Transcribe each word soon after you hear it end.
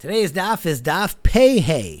Today's daf is daf Pei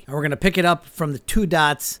Hey, and we're going to pick it up from the two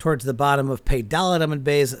dots towards the bottom of Pei Dalet Amud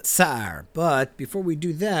Beis Tsar. But before we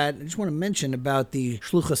do that, I just want to mention about the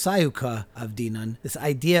Shluchas Sayuka of Dinan, this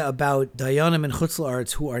idea about Dayanim and Chutz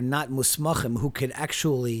La'aretz who are not musmachim, who could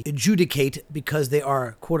actually adjudicate because they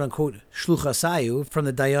are quote-unquote Shluchas Sayu from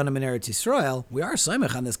the Dayanim in Eretz Yisrael. We are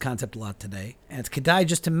Saimach on this concept a lot today, and it's kedai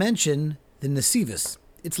just to mention the Nesivos.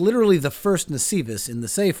 It's literally the first Nesivos in the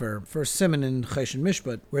Sefer, first Siman in Choshen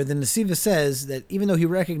Mishpat, where the Nesivos says that even though he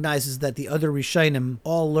recognizes that the other Rishonim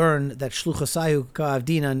all learn that Shluchas Sayuka of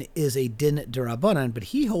Dinan is a din derabanan, but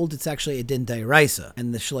he holds it's actually a din deraisa.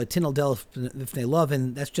 And the Shalatinal Del Lifnei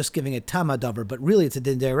Lovin, that's just giving a Tama davar, but really it's a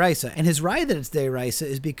din deraisa. And his raya that it's deraisa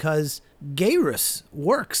is because Geirus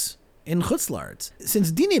works in Chutz La'aretz.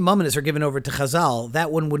 Since Dinei Mamanis are given over to Chazal,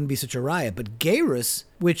 that one wouldn't be such a raya. But Geirus,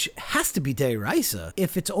 which has to be Deiraisa,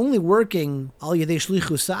 if it's only working Al Yedei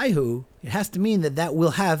Shlichu Saihu, it has to mean that that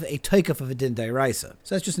will have a taikaf of a din Deiraisa.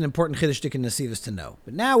 So that's just an important Chiddush in Nesivos to know.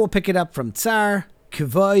 But now we'll pick it up from Tsar,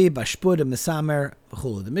 Kivoi, Bashpud, and Mesamer.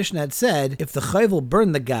 The Mishnah had said, if the chayv will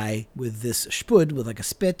burn the guy with this shpud, with like a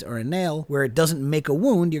spit or a nail, where it doesn't make a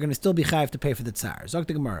wound, you're going to still be chayv to pay for the tsar. Zok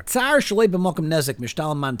the Gemara. Tsar shalei b'mokum nezek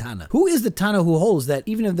mishtal mantana. Who is the Tana who holds that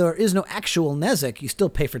even if there is no actual nezek, you still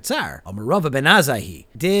pay for tsar? Amarava ben Azaihi.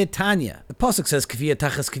 De Tanya. The pasuk says, kviya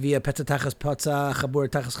tachas kviya, peta tachas patza, chabura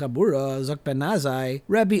tachas chabura, Zok ben Azai.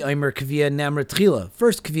 Rabbi Omer kviya namra tchila.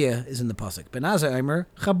 First kviya is in the pasuk. Ben Azai Omer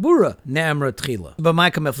chabura namra tchila. But my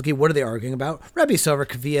kamefliki, what are they arguing about? Rabbi Sover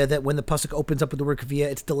kaviyah, that when the pasuk opens up with the word kaviyah,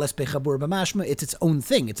 it's the lespe chabur b'mashma, it's its own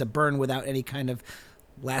thing. It's a burn without any kind of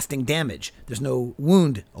lasting damage. There's no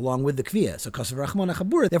wound along with the kaviyah. So kasav rachmana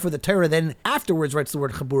chabura. Therefore, the Torah then afterwards writes the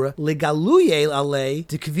word chabura legaluye alei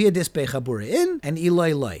to kaviyah dispe chabura in and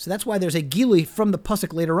ilay lay. So that's why there's a gilui from the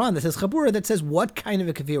pasuk later on that says chabura, that says what kind of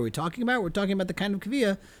a kaviyah are we talking about? We're talking about the kind of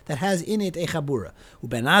kaviyah that has in it a chabura.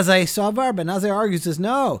 Ben Azai savar. Ben Azai argues says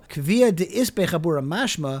no. Kaviyah de ispe chabura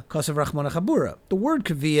mashma kasav rachmana chabura. The word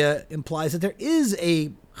kaviyah implies that there is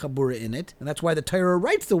a chabura in it, and that's why the Torah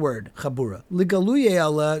writes the word chabura. Ligaluye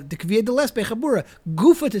ala de kaviyah de lespe chabura.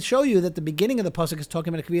 Gufa, to show you that the beginning of the pasuk is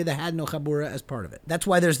talking about a kaviyah that had no chabura as part of it. That's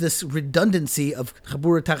why there's this redundancy of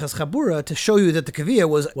chabura tachas chabura to show you that the kaviyah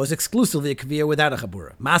was exclusively a kaviyah without a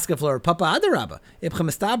chabura. Maskefler papa adarabba ibcha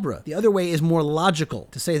mistabra. The other way is more logical,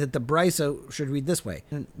 to say that the brisa should read this way.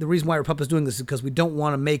 And the reason why Rav Papa is doing this is because we don't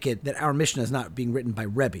want to make it that our Mishnah is not being written by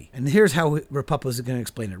Rebbe. And here's how Rav Papa is going to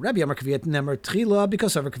explain it. Rebbe amar kaviyah nemer tchila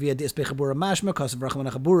because of kaviyah de ispe chabura mashma kasav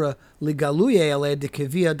rachmana chabura ligaluye ale de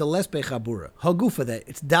kaviyah de lespe chabura. Hagufa, that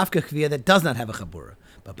it's dafka kaviyah that does not have a chabura.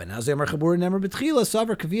 But Ben Azai amar chabura nemer betchila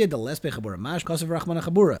savar kaviyah de lespe chabura mash kasav rachmana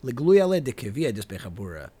chabura ligaluye ale de kaviyah de ispe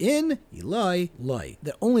chabura in ilai loy.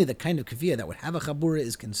 That only the kind of kaviyah that would have a chabura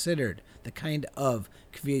is considered the kind of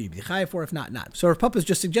kaviyah you'd be chayav for, if not, not. So Rav Papa is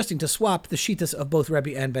just suggesting to swap the shitas of both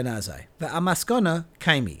Rebbe and Ben Azai. The amaskana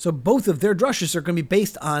kaimi. So both of their drushes are going to be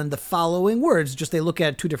based on the following words, just they look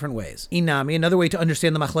at it two different ways. Inami, another way to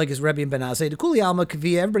understand the machlek is Rebbe and Ben Azai. The kuli alma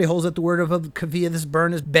kaviyah, everybody holds that the word of a kaviyah, this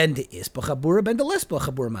burn, is ben de ispa chabura, ben de lespa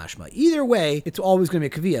chabura mashma. Either way, it's always going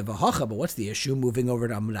to be a kaviyah. V'hacha, but what's the issue? Moving over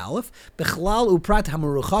to Amud Aleph. Bechlal uprat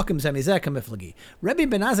hamuruchakim zemizeh kamiflagi. Rebbe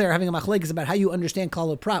and Ben Azai are having a machlek about how you understand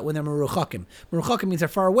klal uprat when they're muruchakim. Muruchakim means they're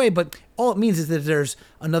far away, but all it means is that there's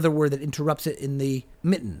another word that interrupts it in the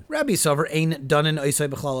mitten. Rabbi Sover ain't done in oisai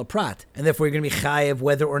b'chlal prat, and therefore you're going to be chayev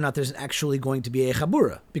whether or not there's actually going to be a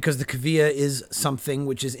chabura, because the kaviyah is something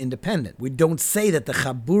which is independent. We don't say that the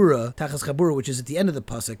chabura, tachas chabura, which is at the end of the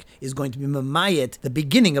pasuk, is going to be mamayit the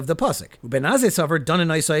beginning of the pasuk. Ben Azai Sover done in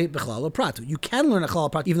oisai b'chlal prat. You can learn a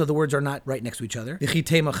chlal prat even though the words are not right next to each other.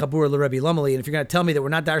 V'chitema chabura l'Rebbe lamali, and if you're going to tell me that we're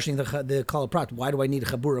not darshaning the chlal prat, why do I need a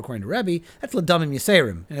chabura according to Rebbe? That's l'damim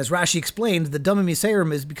yiseirim. And as Rashi explained, the damim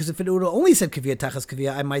yiseirim is because if it would only said kaviyah tachas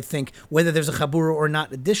kaviyah, I might think whether there's a chabura or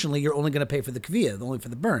not. Additionally, you're only going to pay for the kaviyah, only for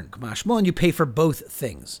the burn. Kamashmon, you pay for both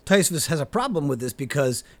things. Taisvus has a problem with this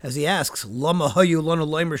because, as he asks, lama hayu lanu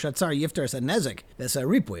loimer shatzar yiftar sa nezek. That's a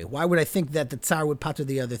ripui. Why would I think that the tsar would pater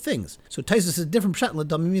the other things? So Taisvus is a different pshat in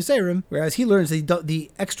l'damim yiseirim, whereas he learns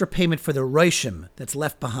the extra payment for the roishim that's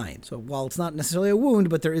left behind. So while it's not necessarily a wound,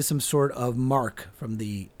 but there is some sort of mark from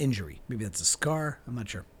the injury. Maybe that's a scar. I'm not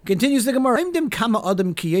sure. Continues the Gemara. The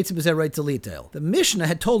Mishnah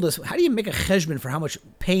had told us, how do you make a cheshbon for how much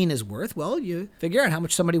pain is worth? Well, you figure out how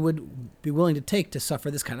much somebody would be willing to take to suffer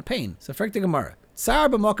this kind of pain. So, the Gemara. Tsar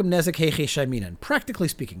b'mokum nezek heichi shaminan. Practically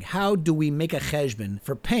speaking, how do we make a cheshbon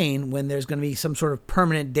for pain when there's going to be some sort of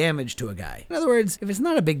permanent damage to a guy? In other words, if it's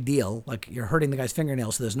not a big deal, like you're hurting the guy's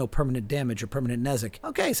fingernails so there's no permanent damage or permanent nezek,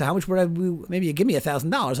 okay, so how much would I be, maybe you give me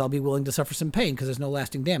 $1,000, I'll be willing to suffer some pain because there's no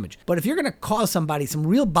lasting damage. But if you're going to cause somebody some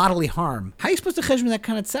real bodily harm, how are you supposed to cheshbon that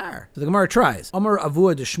kind of tsar? So the Gemara tries. Amar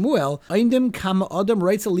avua de Shmuel, Eindim Kamma Adam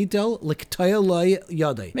Reitz Alitel Liktaya Loy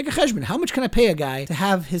Yadai. Make a cheshbon. How much can I pay a guy to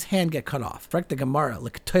have his hand get cut off? Correct the Gemara.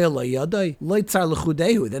 Liktaya Loy Yadai. Loy Tsar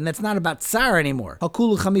Lechudehu. Then that's not about tsar anymore.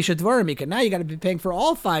 Hakulu Chamisha Dvaramika. Now you got to be paying for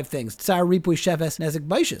all 5 things. Tsar Ripui Sheves Nezek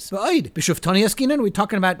Baishis. Va'id. Bishuftani Askinan. Are we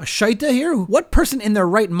talking about a shaita here? What person in their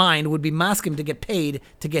right mind would be masking to get paid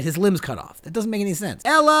to get his limbs cut off? That doesn't make any sense.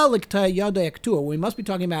 Ella Liktaya Yadai Aktua. We must be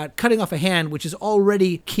talking about cutting off a hand which is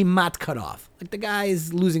already kimat cut off. Like the guy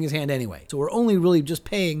is losing his hand anyway. So we're only really just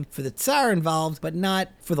paying for the tsar involved, but not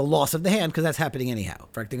for the loss of the hand, because that's happening anyhow.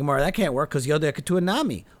 For the Gemara, that can't work, because Yodeh Ketua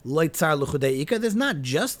Nami. Light tsar luchudeika, there's not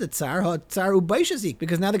just the tsar ubaishasik,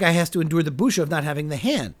 because now the guy has to endure the busha of not having the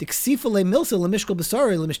hand. Diksifale milsa lemishkal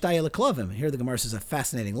besari lemishtaya leklovim. Here the Gemara says a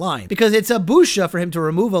fascinating line. Because it's a busha for him to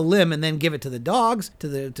remove a limb and then give it to the dogs,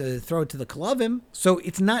 to throw it to the klovim. So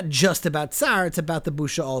it's not just about tsar, it's about the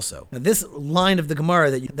busha also. Now this line of the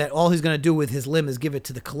Gemara that all he's going to do with his limb is give it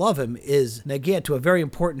to the kalavim is negeh to a very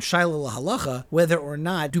important shaila lahalacha, whether or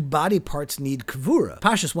not do body parts need kavura.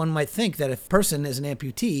 Pashas, one might think that if a person is an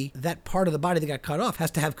amputee, that part of the body that got cut off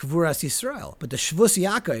has to have kavuras Yisrael. But the Shvus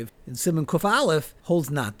Yaakov in Simon Kuf Aleph holds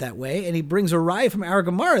not that way, and he brings a raya from Ar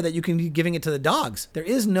Gemara that you can be giving it to the dogs. There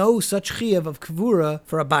is no such chiyuv of kavura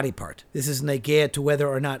for a body part. This is negeh to whether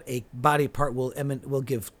or not a body part will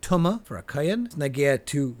give tuma for a kayan. It's negeh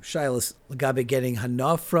to shailas lagabe getting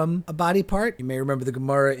hana from a body part. You may remember the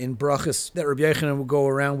Gemara in Brachas that Rabbi Yochanan would go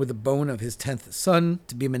around with the bone of his 10th son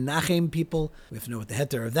to be menachem people. We have to know what the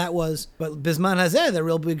heter of that was. But Bisman Hazeh, the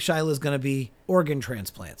real big shaila is going to be organ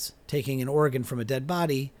transplants. Taking an organ from a dead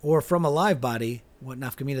body or from a live body, what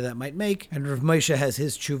nafkamina that might make. And Rav Moshe has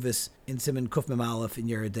his chuvas in Siman Kuf Mem Aleph in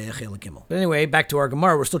Yered Chel Gimel. But anyway, back to our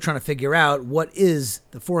Gemara, we're still trying to figure out what is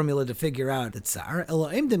the formula to figure out the tsar.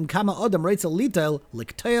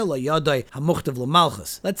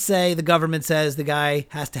 Let's say the government says the guy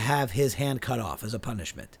has to have his hand cut off as a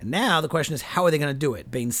punishment. And now the question is, how are they going to do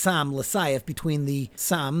it? Bein sam l'sayef, between the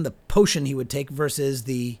sam, the potion he would take, versus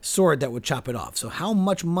the sword that would chop it off. So how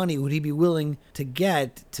much money would he be willing to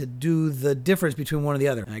get to do the difference between one or the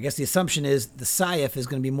other? And I guess the assumption is the sayef is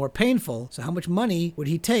going to be more painful. So how much money would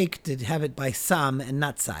he take to have it by sam and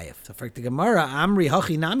not sayef? So for the Gemara, Amri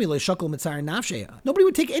hachi nami lo shakol mitzar nafshe. Nobody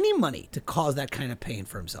would take any money to cause that kind of pain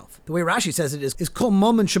for himself. The way Rashi says it is kol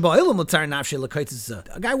moment shaba'ilam mitzar nafshe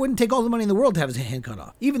lekaitzes. A guy wouldn't take all the money in the world to have his hand cut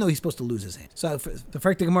off, even though he's supposed to lose his hand. So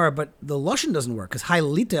for the Gemara, but the lashon doesn't work, because high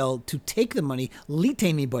litel, to take the money,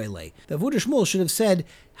 liteni boile. The Avuda Shmuel should have said,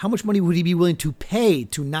 how much money would he be willing to pay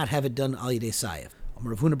to not have it done al yidei sayef?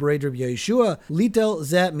 It's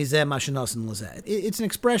an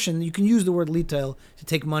expression. You can use the word litel to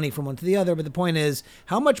take money from one to the other, but the point is,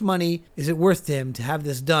 how much money is it worth to him to have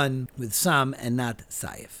this done with sam and not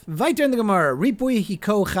sayef? Weiter in the Gemara, ripui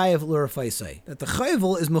hiko chayev l'rafaisai, that the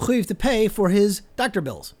chayevel is mechuyev to pay for his doctor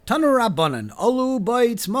bills. Tanu rabbanan olu by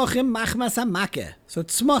tzmachim machmas hamakeh. So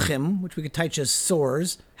tzmachim, which we could teach as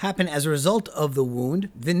sores, happen as a result of the wound,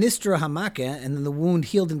 vinistra hamake, and then the wound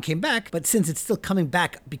healed and came back, but since it's still coming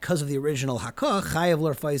back because of the original hakah, chayav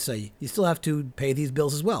l'rafaisai, you still have to pay these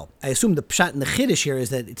bills as well. I assume the pshat in the chiddush here is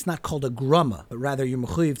that it's not called a grama, but rather you're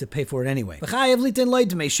mechuyev to pay for it anyway. V'chayav litin loy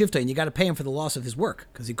to shifta, and you got to pay him for the loss of his work,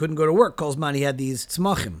 because he couldn't go to work. Kolzman, he had these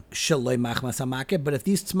tzmachim, shaloi machmas hamake, but if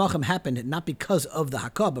these tzmachim happened not because of the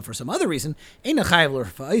hakah, but for some other reason, ein a chayav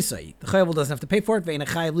l'rafaisai. The chayav doesn't have to pay for it, ve'ein a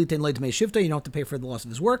chayav litin loy to shifta, you don't have to pay for the loss of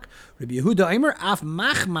his work. Rabbi Yehuda Eimer af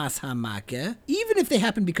machmas hamake, even if they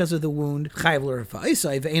happen because of the wound, chayav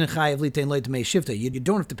l'rafaisai, ve'ein a chayav litin loy to shifta, you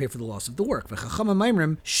don't have to pay for the loss of the work. V'chachama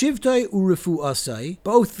maimrim, shivtai u'refu'asai,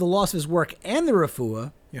 both the loss of his work and the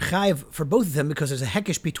refuah, you're chayiv for both of them because there's a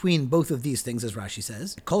hekesh between both of these things, as Rashi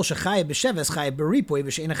says. Kol shechayiv b'sheves chayiv b'ripui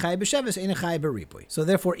v'she'ena chayiv b'sheves ena chayiv b'ripui. So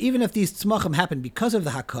therefore, even if these tzmachim happen because of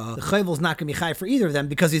the hakah, the chayiv is not going to be chayiv for either of them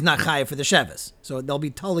because he's not chayiv for the sheves. So they'll be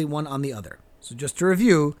totally one on the other. So just to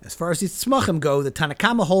review, as far as these tzmachim go, the Tanna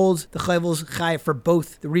Kamma holds the chayvels chayiv for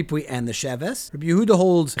both the ripui and the sheves. Rabbi Yehuda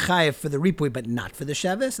holds chayiv for the ripui but not for the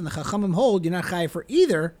sheves, and the chachamim hold you're not chayiv for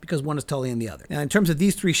either because one is totally in the other. Now, in terms of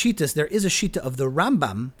these three shitas, there is a shita of the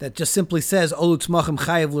Rambam that just simply says olu tzmachim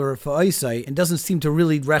chayiv l'rafa'isai and doesn't seem to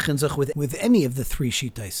really rechanzach with any of the three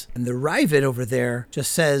shitas. And the Ravid over there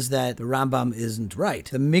just says that the Rambam isn't right.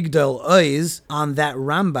 The Migdal Oiz on that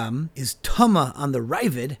Rambam is tama on the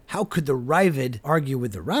Ravid. How could the Ravid Ravid argue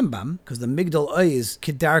with the Rambam, because the Migdal Ois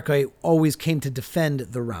Kedarkai always came to defend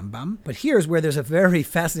the Rambam. But here's where there's a very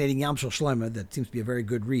fascinating Yam Shel Shlomo that seems to be a very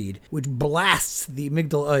good read, which blasts the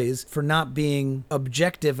Migdal Ois for not being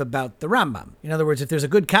objective about the Rambam. In other words, if there's a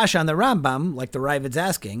good kasha on the Rambam, like the Ravid's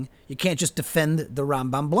asking, you can't just defend the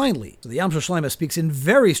Rambam blindly. So the Yam Shel Shlomo speaks in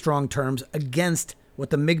very strong terms against what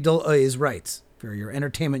the Migdal Ois writes. For your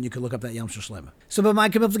entertainment, you could look up that Yam Shel Shlomo. So, Bava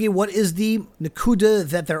Kamma Daf, what is the nekuda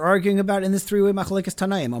that they're arguing about in this three-way machlekes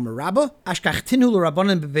Tanaim? Amar Rabba, Ashkach tinu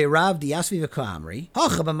l'Rabbanan b'Beirav d'Yasvi v'Ka'amri.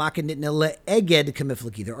 Hacha b'Makkah nitna le'eged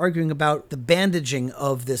kamifleki. They're arguing about the bandaging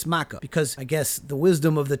of this makkah, because I guess the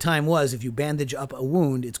wisdom of the time was if you bandage up a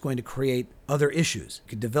wound, it's going to create other issues. You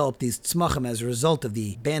could develop these tzmachim as a result of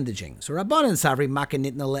the bandaging. So Rabbanan Savri Makkah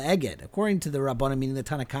nitna le'eged. According to the Rabbanan, meaning the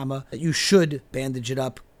Tanna Kamma, that you should bandage it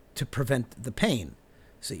up to prevent the pain.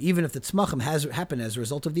 So even if the tzmachim has happened as a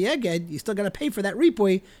result of the eged, you still got to pay for that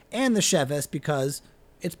ripui and the sheves because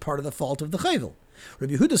it's part of the fault of the chayvel.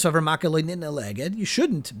 Rabbi Yehuda savar makkah lo nitna le'eged. You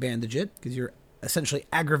shouldn't bandage it because you're essentially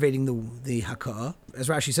aggravating the haka'ah. As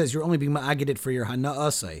Rashi says, you're only being ma'agid it for your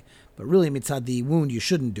hana'asai. But really, mitzad the wound, you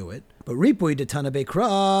shouldn't do it. But ripui de tana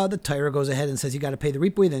bekra, the Torah goes ahead and says you got to pay the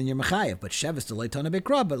ripui, then you're mechayev. But sheves de le tana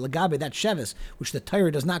bekra, but legabe, that sheves, which the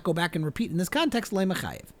Torah does not go back and repeat in this context, le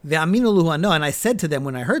mechayev. Ve'aminu luhu ano, and I said to them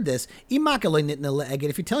when I heard this, imaka le nitna le'eged,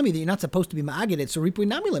 if you're telling me that you're not supposed to be ma'agid it, so ripui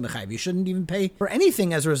nami le mechayev, you shouldn't even pay for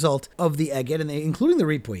anything as a result of the eged, and including the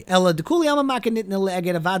ripui. Ella dekuli ama maka nitna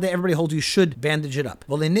le'eged avada, everybody holds you should bandage it up.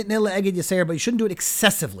 Well, le nitna le'eged yaseira, but you shouldn't do it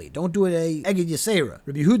excessively. Don't do it a eged yaseira.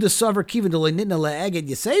 Rabbi Yehuda savar kivan de le nitna le'eged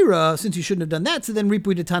yaseira, since you shouldn't have done that, so then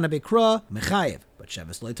ripui de tana bekra mechayev, but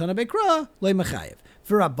sheves le tana bekra le mechayev.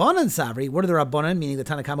 For Rabbanan Savri, what are the Rabbanan, meaning the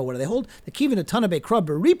Tanna Kamma, what do they hold? The Kivin de Tana Bekra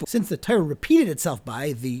Beripui, since the Torah repeated itself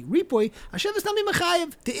by the Ripui, Hashevis Nami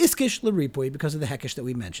Mechayev, to Iskish Le Ripui, because of the Hekesh that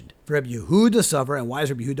we mentioned. For Rabbi Yehuda Savri, and why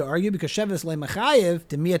does Rabbi Yehuda argue? Because Shevis Le Mechayev,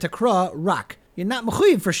 to Miyat Akra, Rak. You're not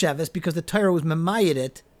Mechayev for Shevis because the Torah was Memayed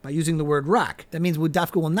it by using the word Rak. That means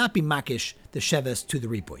Wudafka will not be Makish, the Shevis, to the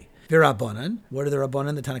Ripui. V'Rabbanan, what are the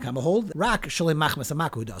Rabbanan the Tanna Kamma hold? Rak shalei machmas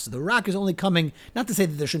hamakuda. So the rak is only coming, not to say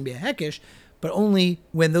that there shouldn't be a hekesh, but only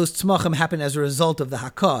when those tzmachim happen as a result of the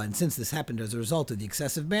hakah. And since this happened as a result of the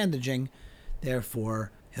excessive bandaging,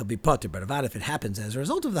 therefore he'll be potter. But if it happens as a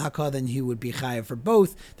result of the hakah, then he would be chayav for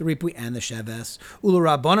both the ripui and the sheves. Ulu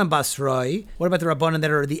Rabbanan basroi. What about the Rabbanan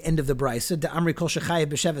that are at the end of the brisa? The amri kol shechayav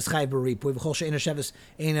b'sheves chayav b'ripui v'chol she'ena sheves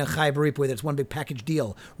ena chayav b'ripui. That's one big package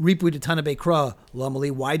deal. Ripui to tana bekra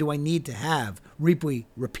lamali. Why do I need to have ripui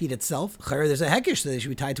repeat itself? There's a hekesh that they should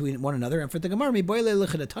be tied to one another. And for the Gemara, mi boile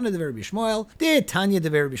lechet tana dever b'shmoel de tanya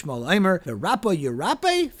dever b'shmoel aimer the rapa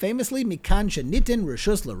yirape famously mikan shenitin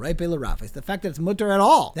rishus l'raipe l'rafes. It's the fact that it's mutter at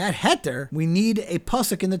all. That heter, we need a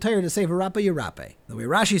pasuk in the Torah to say Harapa Yirape. The way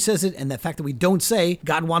Rashi says it, and the fact that we don't say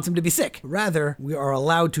God wants him to be sick. Rather, we are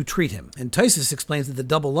allowed to treat him. And Tosfos explains that the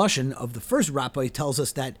double lashon of the first Rapa tells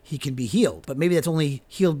us that he can be healed. But maybe that's only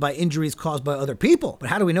healed by injuries caused by other people. But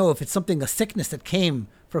how do we know if it's something, a sickness that came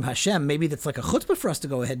from Hashem? Maybe that's like a chutzpah for us to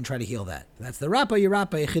go ahead and try to heal that. That's the Rapa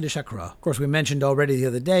Yirape Chidush Hakra. Of course, we mentioned already the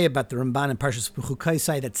other day about the Ramban and Parshas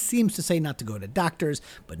Bechukaisai that seems to say not to go to doctors,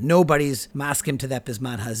 but nobody's masking to that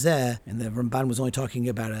Bisman Hazeh. And the Ramban was only talking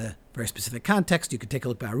about a very specific context. You could take a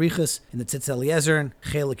look by Arichas in the Tzitz Eliezer and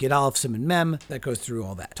Chelik Yidalef Siman Mem. That goes through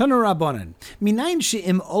all that. Tana Rabbanan. Minayin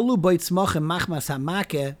she'im olu beitzmachim machmas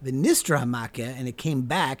hamakeh v'nistra hamakeh, and it came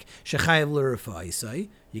back shechayev l'refa isai.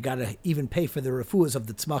 You got to even pay for the refuahs of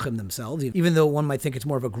the tzmachim themselves, even though one might think it's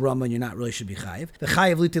more of a grumma and you're not really should be chayiv. The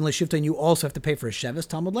chayiv litin l'shivta, and you also have to pay for a sheves.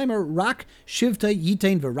 Talmud Leimer, rak shivta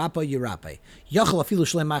yitain v'rapa yirape. Yachal afilu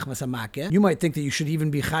shlei machmas hamakeh. You might think that you should even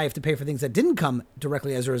be chayiv to pay for things that didn't come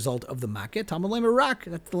directly as a result of the makeh. Talmud Leimer, rak,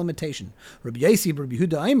 that's the limitation. Rabbi Yasi, Rabbi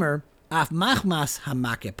Yehuda Aimer, af machmas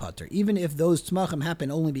hamake pater. Even if those tzmachim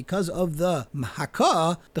happen only because of the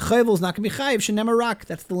hakah, the chayvel is not going to be chayiv shenemar rak.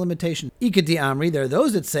 That's the limitation. Ikadi amri. There are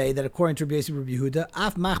those that say that according to Rabbi Yossi Rabbi Yehuda,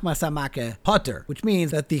 af machmas hamake pater, which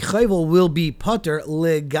means that the chayvel will be pater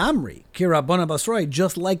legamri. Ki Rabbanan basroi,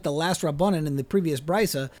 just like the last Rabbanan in the previous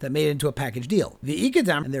brisa that made it into a package deal. The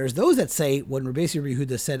ikadam, and there's those that say when Rabbi Yossi Rabbi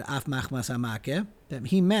Yehuda said af machmas hamake, that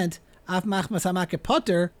he meant af machmas hamake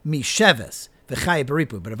pater misheves. The Chai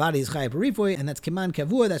Baripui, but Avadi is Chai Baripui, and that's Kiman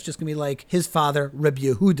Kavua. That's just going to be like his father, Rabbi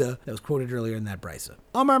Yehuda, that was quoted earlier in that brisa.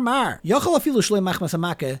 Amar Mar, Yochel Afilu Shlei Machmas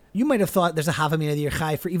Hamake. You might have thought there's a Havamina the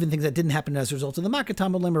Chai for even things that didn't happen as a result of the Makkah.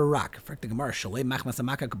 Talmud Lemer Rak. For the Gemara, Shlei Machmas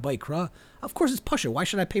Hamake Kabai Kra. Of course, it's Pasha. Why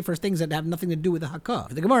should I pay for things that have nothing to do with the Hakah?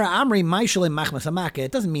 For the Gemara, Amri Mai Shlei Machmas Hamake.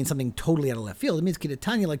 It doesn't mean something totally out of left field. It means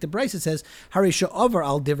Kidatanya, like the brisa says, Harisha Over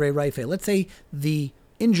Al Divrei Raife. Let's say the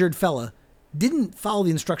injured fella didn't follow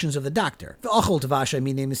the instructions of the doctor. V'achol tavasha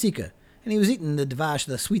mine mesika. And he was eating the dvash,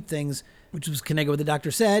 the sweet things, which was connected with what the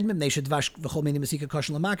doctor said. They should dvash v'chol mine mesika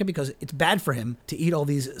kosher lamaka, because it's bad for him to eat all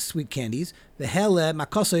these sweet candies. V'hele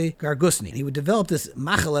makosei gargusni. And he would develop this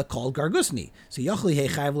machala called gargusni. So yochli he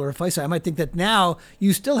chayv l'refaisa. I might think that now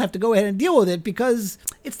you still have to go ahead and deal with it because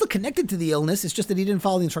it's still connected to the illness. It's just that he didn't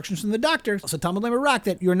follow the instructions from the doctor. So Talmud Lemar Rak,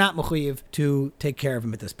 that you're not mechuyev to take care of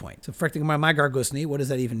him at this point. So frekting my gargusni, what does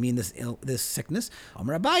that even mean? This sickness?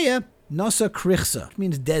 Amar Abaya. Nosa krichsa, which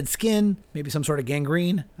means dead skin, maybe some sort of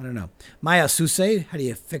gangrene. I don't know. Maya suse, how do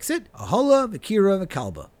you fix it? Ahola, vikira,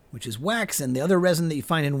 vikalba, which is wax and the other resin that you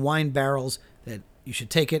find in wine barrels that you should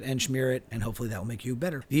take it and smear it, and hopefully that will make you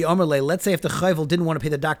better. The Omerle, let's say if the chayvel didn't want to pay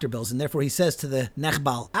the doctor bills, and therefore he says to the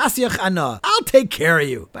nechbal, Asyach ana, I'll take care of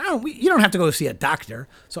you. But you don't have to go see a doctor.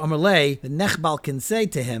 So Omerle, the nechbal can say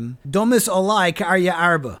to him, Domis olai ka'arya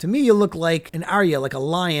arba. To me, you look like an arya, like a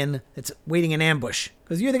lion that's waiting in ambush.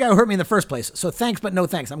 Because you're the guy who hurt me in the first place. So thanks, but no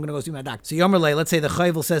thanks. I'm going to go see my doctor. So Yomerle, let's say the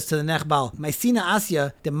chayvel says to the nechbal, Maisina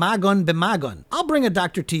asya de magon b'magon. I'll bring a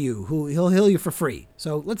doctor to you who he'll heal you for free.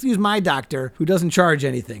 So let's use my doctor who doesn't charge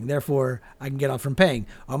anything. Therefore, I can get off from paying.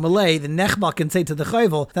 Yomerle, the nechbal can say to the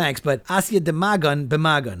chayvel, thanks, but asya de magon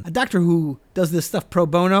b'magon. A doctor who does this stuff pro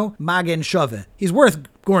bono, magen shove. He's worth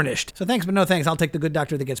garnished. So thanks, but no thanks. I'll take the good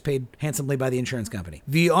doctor that gets paid handsomely by the insurance company.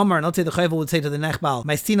 Vi Omar, and let's say the chayvel would say to the nechbal,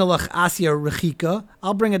 Maistina lach asya rechika.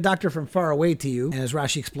 I'll bring a doctor from far away to you. And as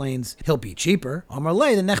Rashi explains, he'll be cheaper. Omar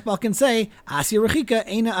le, the nechbal can say, asya rechika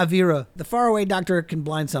eina avira. The far away doctor can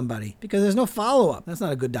blind somebody because there's no follow-up. That's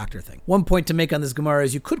not a good doctor thing. One point to make on this Gemara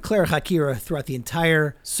is you could clear hakira throughout the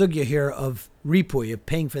entire sugya here of ripoy, of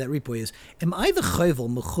paying for that ripoy, is, am I the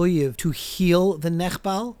chayvel mechuyev to heal the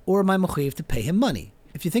nechbal, or am I mechuyev to pay him money?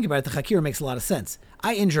 If you think about it, the chakira makes a lot of sense.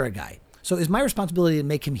 I injure a guy. So is my responsibility to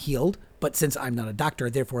make him healed, but since I'm not a doctor,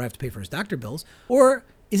 therefore I have to pay for his doctor bills? Or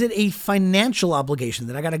is it a financial obligation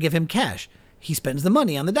that I got to give him cash? He spends the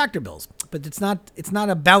money on the doctor bills. But it's not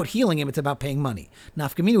about healing him, it's about paying money.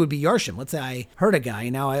 Nafkamina would be Yarshim. Let's say I hurt a guy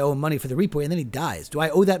and now I owe him money for the ripoy and then he dies. Do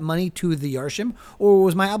I owe that money to the Yarshim? Or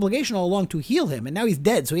was my obligation all along to heal him and now he's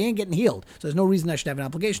dead, so he ain't getting healed. So there's no reason I should have an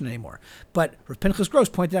obligation anymore. But Rav Pinchas Gross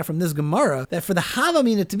pointed out from this Gemara that for the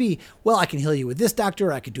Havamina to be, well, I can heal you with this doctor,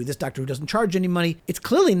 or I could do this doctor who doesn't charge any money. It's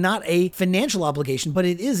clearly not a financial obligation, but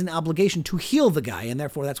it is an obligation to heal the guy. And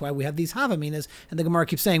therefore that's why we have these Havaminas. And the Gemara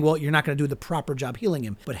keeps saying, well, you're not going to do the proper job healing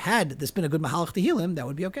him. But had this been a good mahalach to heal him, that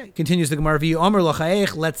would be okay. Continues the Gemara,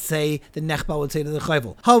 let's say the nechbal would say to the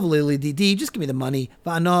chayvel, Havli didi, just give me the money,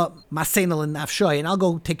 and I'll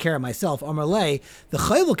go take care of myself. Amar le, the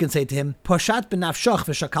chayvel can say to him, Poshat benafshach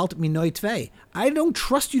v'shakalt minoi tvei. I don't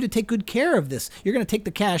trust you to take good care of this. You're going to take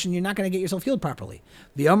the cash and you're not going to get yourself healed properly.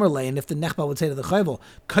 The Amar le, and if the nechbal would say to the chayvel,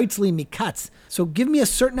 Kaitzli mikatz, so give me a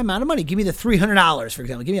certain amount of money. Give me the $300, for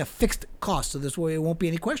example. Give me a fixed cost, so this way it won't be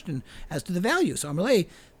any question as to the value. So Amar le,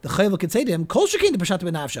 the chayvel could say to him, Kol shekein b'shat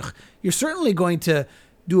benafshach. You're certainly going to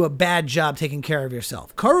do a bad job taking care of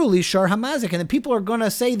yourself. Karuli shar hamazik, and then people are going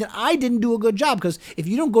to say that I didn't do a good job, because if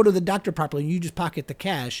you don't go to the doctor properly and you just pocket the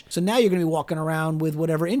cash, so now you're going to be walking around with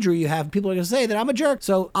whatever injury you have. People are going to say that I'm a jerk.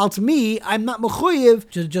 So to me, I'm not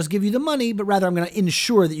mechuyev to just give you the money, but rather I'm going to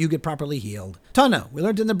ensure that you get properly healed. Tana, we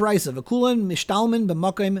learned in the Brisa, v'kulan mishtalmin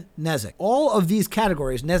b'makom nezek. All of these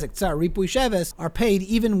categories, nezek, tsar, ripui, sheves, are paid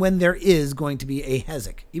even when there is going to be a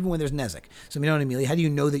hezek, even when there's nezek. So how do you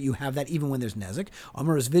know that you have that even when there's nezek?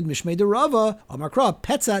 Amar is vid mishmei de rava, amar kra,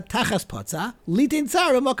 petza tachas patza, litin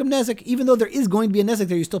tsar b'makom nezek. Even though there is going to be a nezek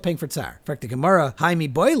there, you're still paying for tsar. In fact, the Gemara,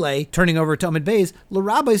 haimi boile, turning over to Amid Beis,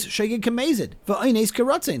 l'rabbis shegeg kamezid, v'aynes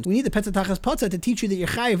keratzin. We need the petza tachas patza to teach you that you're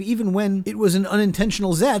chayiv even when it was an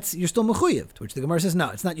unintentional zetz, you're still mechuyev. Which the Gemara says, no,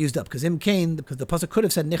 it's not used up, because because the pasuk could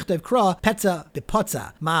have said, Nichtev kra, petza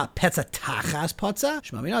b'potza, ma petza tachas potza,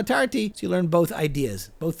 shma min tarti. So you learn both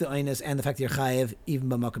ideas, both the aynes and the fact that you're chayiv, even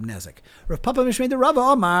b'makom nezek. Rav Papa mishmei de rava,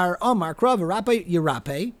 Omar kra, v'rape,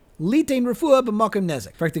 yirape, Litain refuah b'makom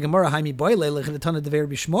nezek. In fact, the Gemara haimi boile lechetana dever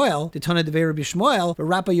b'shmoel, detana dever b'shmoel,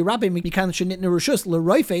 v'rapa yirape mikan shenitna rishus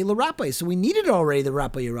l'roife l'rape. So we needed already the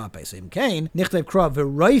rapa yirape. So imkain nichtev kra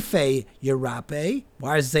v'roife yirape.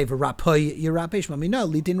 Why does it say v'rapa yirape? Shmami no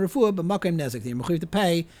litain refuah b'makom nezek. You're mechuyev to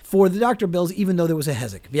pay for the doctor bills even though there was a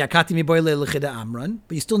hezek. V'yakati mi boile lechida amran.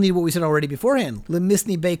 But you still need what we said already beforehand.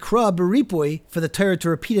 Lemisni be kra b'ripoi, for the Torah to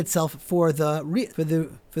repeat itself for the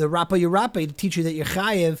rapa yirape, to teach you that you're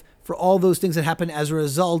chayev for all those things that happen as a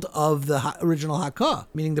result of the original Hakah,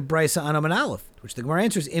 meaning the Brisa Anam and Aleph. which the Gemara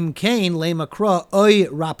answers, Im kain lemakra oy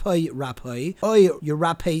rapay oy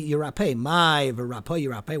yerapay my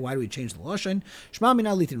verapay. Why do we change the lashon? Shma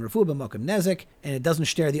mina litin refu b'makom nezek, and it doesn't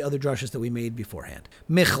share the other drushes that we made beforehand.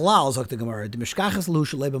 Michlal zok the Gemara de mishkachas lu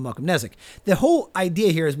shalei b'makom nezek. The whole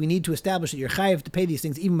idea here is we need to establish that you're chayav to pay these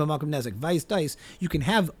things even b'makom nezek. Vice dice, you can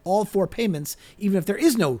have all 4 payments even if there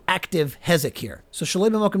is no active hezek here. So shalei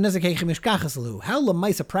b'makom nezek heichim mishkachas lu. How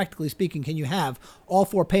lemaisa, practically speaking, can you have all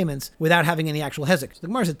 4 payments without having any actual hezek? So the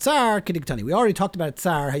Gemara said tsar kidigtani. We already talked about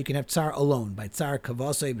tsar, how you can have tsar alone by tsar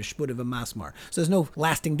kavase b'shpudav masmar. So there's no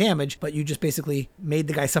lasting damage, but you just basically made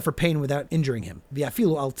the guy suffer pain without injuring him.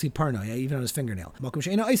 V'afilu al tziparno, even on his fingernail. Malkum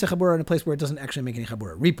she'eno eisa chabura, in a place where it doesn't actually make any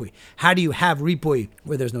chabura. Ripui. How do you have ripui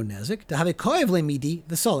where there's no nezik? To have a koyev lemidi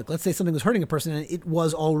v'solik. Let's say something was hurting a person and it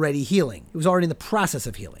was already healing. It was already in the process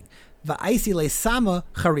of healing. Va'aisi le'sama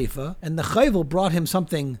charifa, and the chayvel brought him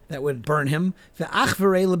something that would burn him.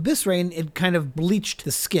 Va'achvere lebisrein, it kind of bleached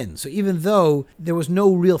the skin. So even though there was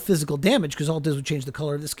no real physical damage, because all it did was change the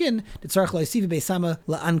color of the skin, tzarich le'asiv be'sama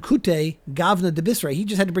la'ankute gavna debisrei. He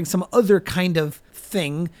just had to bring some other kind of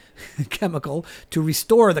thing, chemical, to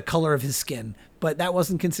restore the color of his skin. But that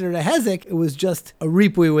wasn't considered a hezek. It was just a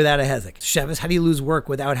ripui without a hezek. Shevis, how do you lose work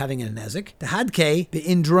without having an hezek? The hadke, the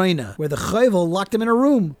indroina, where the chayvel locked him in a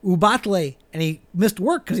room, ubatle, and he missed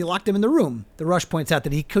work because he locked him in the room. The Rush points out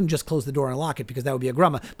that he couldn't just close the door and lock it because that would be a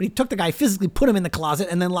grama, but he took the guy, physically put him in the closet,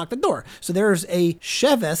 and then locked the door. So there's a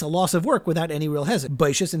sheves, a loss of work without any real hezek.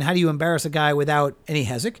 Baishis, and how do you embarrass a guy without any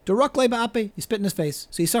hezek? Durakle ba'ape, you spit in his face.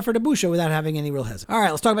 So he suffered a busha without having any real hezek. All right,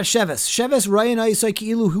 let's talk about sheves. Sheves rayan aisai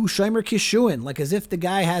ki'ilu hu shomer kishuin, like as if the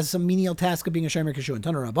guy has some menial task of being a shomer kishuin.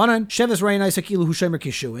 Taner Rabbanan, sheves rayan aisai ki'ilu hu shomer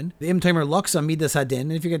kishuin. The imtimer loksa midas hadin.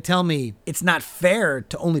 And if you're going to tell me it's not fair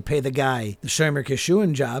to only pay the guy the shomer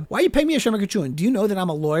kishuin job, why are you paying me a shomer kishuin? Do you know that I'm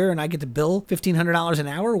a lawyer and I get to bill $1,500 an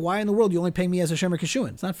hour? Why in the world are you only paying me as a shomer kishuin?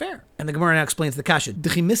 It's not fair. And the Gemara now explains the kasha.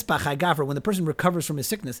 D'chi mispach ha'gafra, when the person recovers from his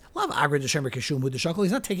sickness, lav agrid shomer kishuin with the shakal.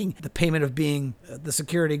 He's not taking the payment of being the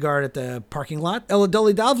security guard at the parking lot.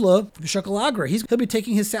 Eladoli davla v'shakal agra. He'll be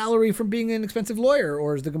taking his salary from being an expensive lawyer,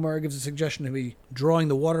 or as the Gemara gives a suggestion, to be drawing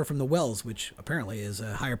the water from the wells, which apparently is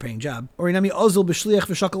a higher paying job. Or inami ozil b'shliach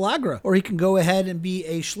v'shakal agra. Or he can go ahead and be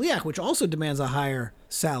a shliach, which also demands a higher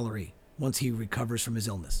salary once he recovers from his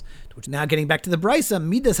illness. Which now getting back to the brisa,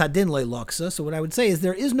 midas hadin le'loksa. So what I would say is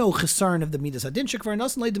there is no chesarn of the midas hadin shekvar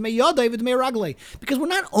nasan le'dmei yadai v'dmei raglei, because we're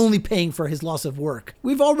not only paying for his loss of work.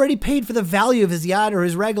 We've already paid for the value of his yad or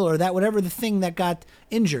his regel or that whatever the thing that got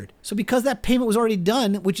injured. So because that payment was already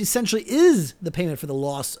done, which essentially is the payment for the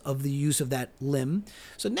loss of the use of that limb,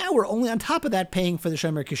 so now we're only on top of that paying for the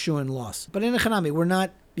shomer kishuin loss. But in a chanami, we're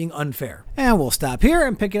not being unfair. And we'll stop here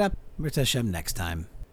and pick it up with Hashem next time.